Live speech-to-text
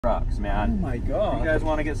Trucks, man. Oh my god. You guys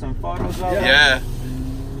want to get some photos of it? Yeah.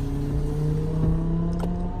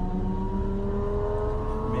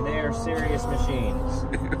 I mean, they are serious machines.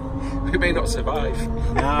 We may not survive.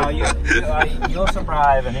 No, you'll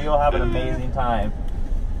survive and you'll have an amazing time.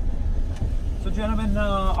 So gentlemen,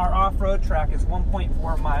 our off-road track is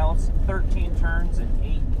 1.4 miles, 13 turns, and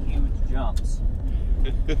 8 huge jumps.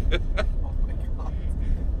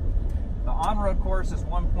 The on-road course is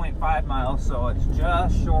 1.5 miles, so it's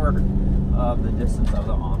just short of the distance of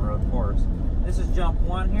the on-road course. This is jump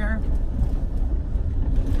 1 here.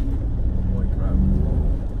 Holy crap.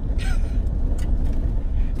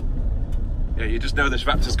 Yeah, you just know this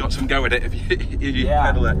Raptor's got some go in it if you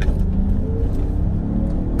pedal it.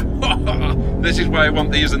 This is why I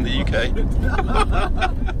want these in the UK.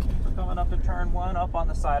 Coming up to turn 1, up on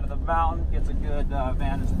the side of the mountain, gets a good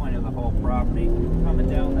vantage point of the whole property. Coming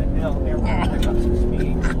down the hill here, we're going to pick up some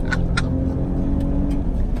speed.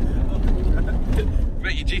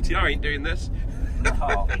 Bet your GTR ain't doing this.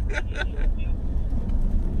 Oh.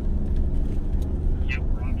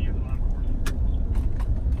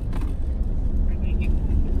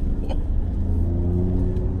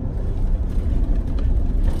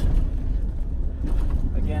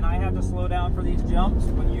 Again, I have to slow down for these jumps,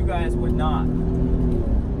 but you guys would not.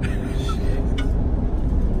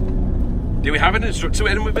 Do we have an instructor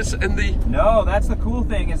in with us in the... No, that's the cool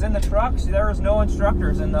thing, is in the trucks, there is no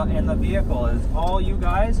instructors in the vehicle. It's all you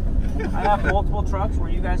guys. I have multiple trucks where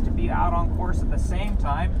you guys can be out on course at the same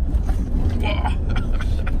time.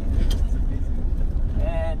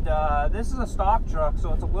 And this is a stock truck,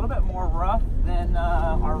 so it's a little bit more rough than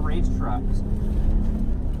our race trucks.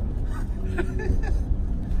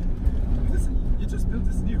 You just built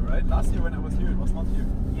this new, right? Last year when I was here, it was not here.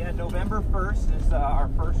 Yeah, November 1st is our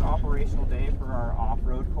first operational day for our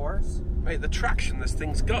off-road course. Mate, the traction this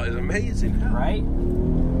thing's got is amazing. Right?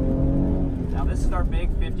 Now this is our big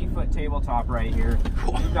 50-foot tabletop right here.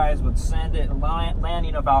 You guys would send it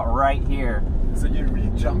landing about right here. So you're really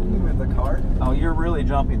jumping with the car? Oh, you're really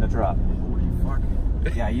jumping the truck. Holy fuck.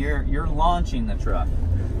 Yeah, you're launching the truck.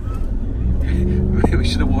 We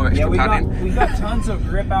should have wore extra padding. We got tons of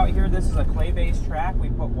grip out here. This is a clay-based track. We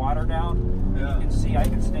put water down. Yeah. You can see I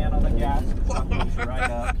can stand on the gas. The truck moves right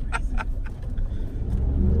up.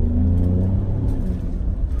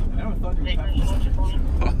 I never thought you would have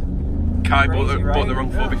this. Kai Crazy, bought the right?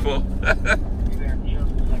 wrong 4x4.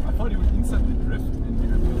 I thought you would instantly drift and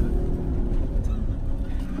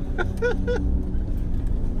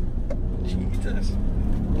you would Jesus.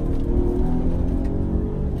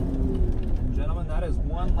 Gentlemen, that is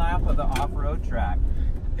one lap of the off-road track.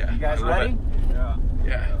 Yeah, You guys I love ready? it. Yeah.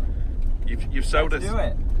 Yeah. You've sold Let's us. do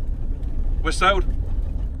it. We're sold.